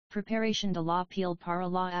Preparación de la piel para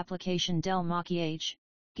la aplicación del maquillaje,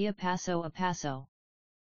 Guía paso a paso.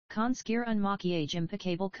 Conseguir un maquillaje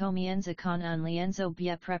impecable comienza con un lienzo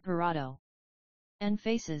bien preparado. En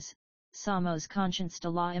faces, somos conscientes de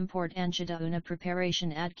la importancia de una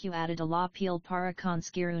preparación adecuada de la piel para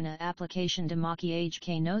conseguir una aplicación de maquillaje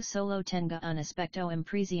que no solo tenga un aspecto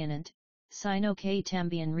impresionante, sino que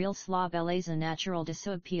también realce la belleza natural de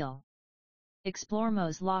su piel.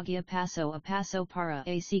 Exploremos la guía paso a paso para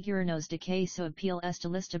asegurarnos de que su piel está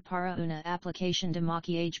lista para una aplicación de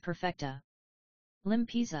maquillaje perfecta.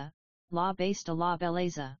 Limpieza, la base de la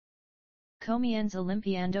belleza. Comienza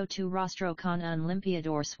limpiando tu rostro con un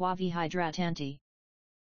limpiador suave y hidratante.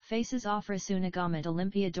 Faces ofrece una gama de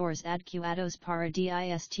limpiadores adecuados para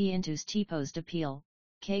distintos tipos de piel,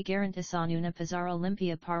 que garantizan una pasarela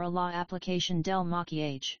limpia para la aplicación del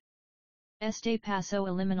maquillaje. Este paso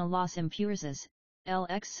elimina las impurezas, el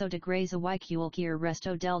exceso de grasa y cualquier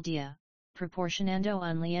resto del día, proporcionando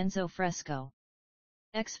un lienzo fresco.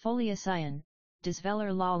 Exfoliación,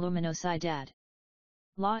 desvelar la luminosidad.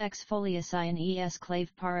 La exfoliación es clave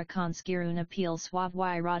para conseguir una piel suave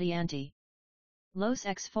y radiante. Los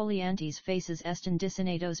exfoliantes faces están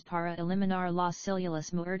diseñados para eliminar las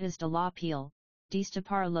células muertas de la piel,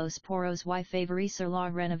 destapar los poros y favorecer la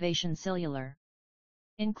renovación celular.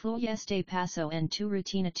 Incluye este paso en tu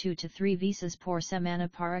rutina 2 to 3 veces por semana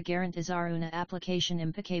para garantizar una aplicación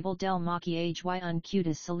impecable del maquillaje y un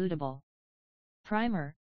cutis saludable.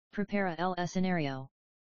 Primer, prepara el escenario.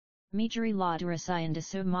 Mejore la duración de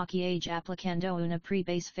su maquillaje aplicando una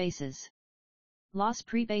pre-base faces. Las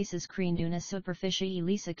pre-bases crean una superficie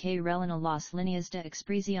lisa que relena las líneas de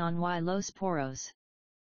expresión y los poros.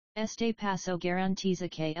 Este paso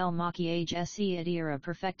garantiza que el maquillaje se adhiera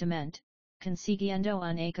perfectamente, consiguiendo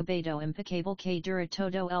un acabado impecable que dura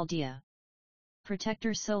todo el día.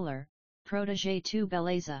 Protector solar, protege tu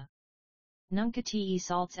belleza. Nunca te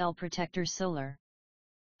saltes el protector solar.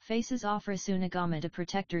 Faces ofrece una gama de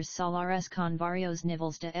protectores solares con varios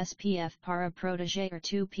niveles de SPF para proteger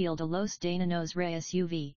tu piel de los dañinos rayos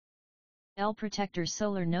UV. El protector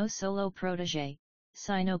solar no solo protege,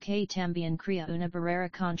 sino que también crea una barrera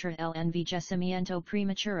contra el envejecimiento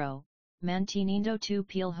prematuro, manteniendo tu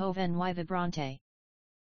piel joven y vibrante.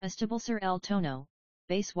 Establecer el tono,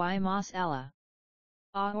 base y más ella.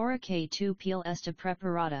 Ahora que tu piel está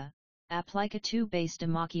preparada, aplica tu base de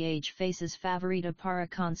maquillaje faces favorita para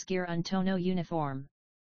conseguir un tono uniforme.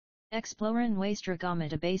 Explora nuestra gama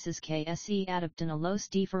de bases que se adaptan a los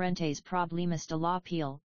diferentes problemas de la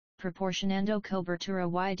piel, proporcionando cobertura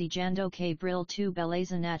y dejando que brille tu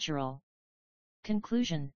belleza natural.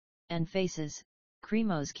 Conclusion, en faces,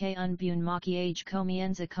 creemos que un buen maquillaje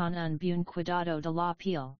comienza con un buen cuidado de la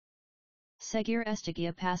piel. Seguir esta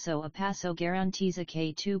guía paso a paso garantiza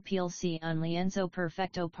que tu piel sea un lienzo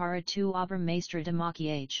perfecto para tu obra maestra de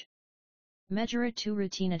maquillaje. Mejora tu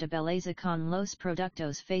rutina de belleza con los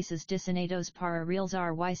productos faces diseñados para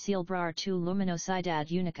realzar y celebrar tu luminosidad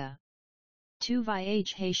única. Tu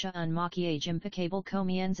viaje hacia un maquillaje impecable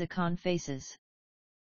comienza con faces.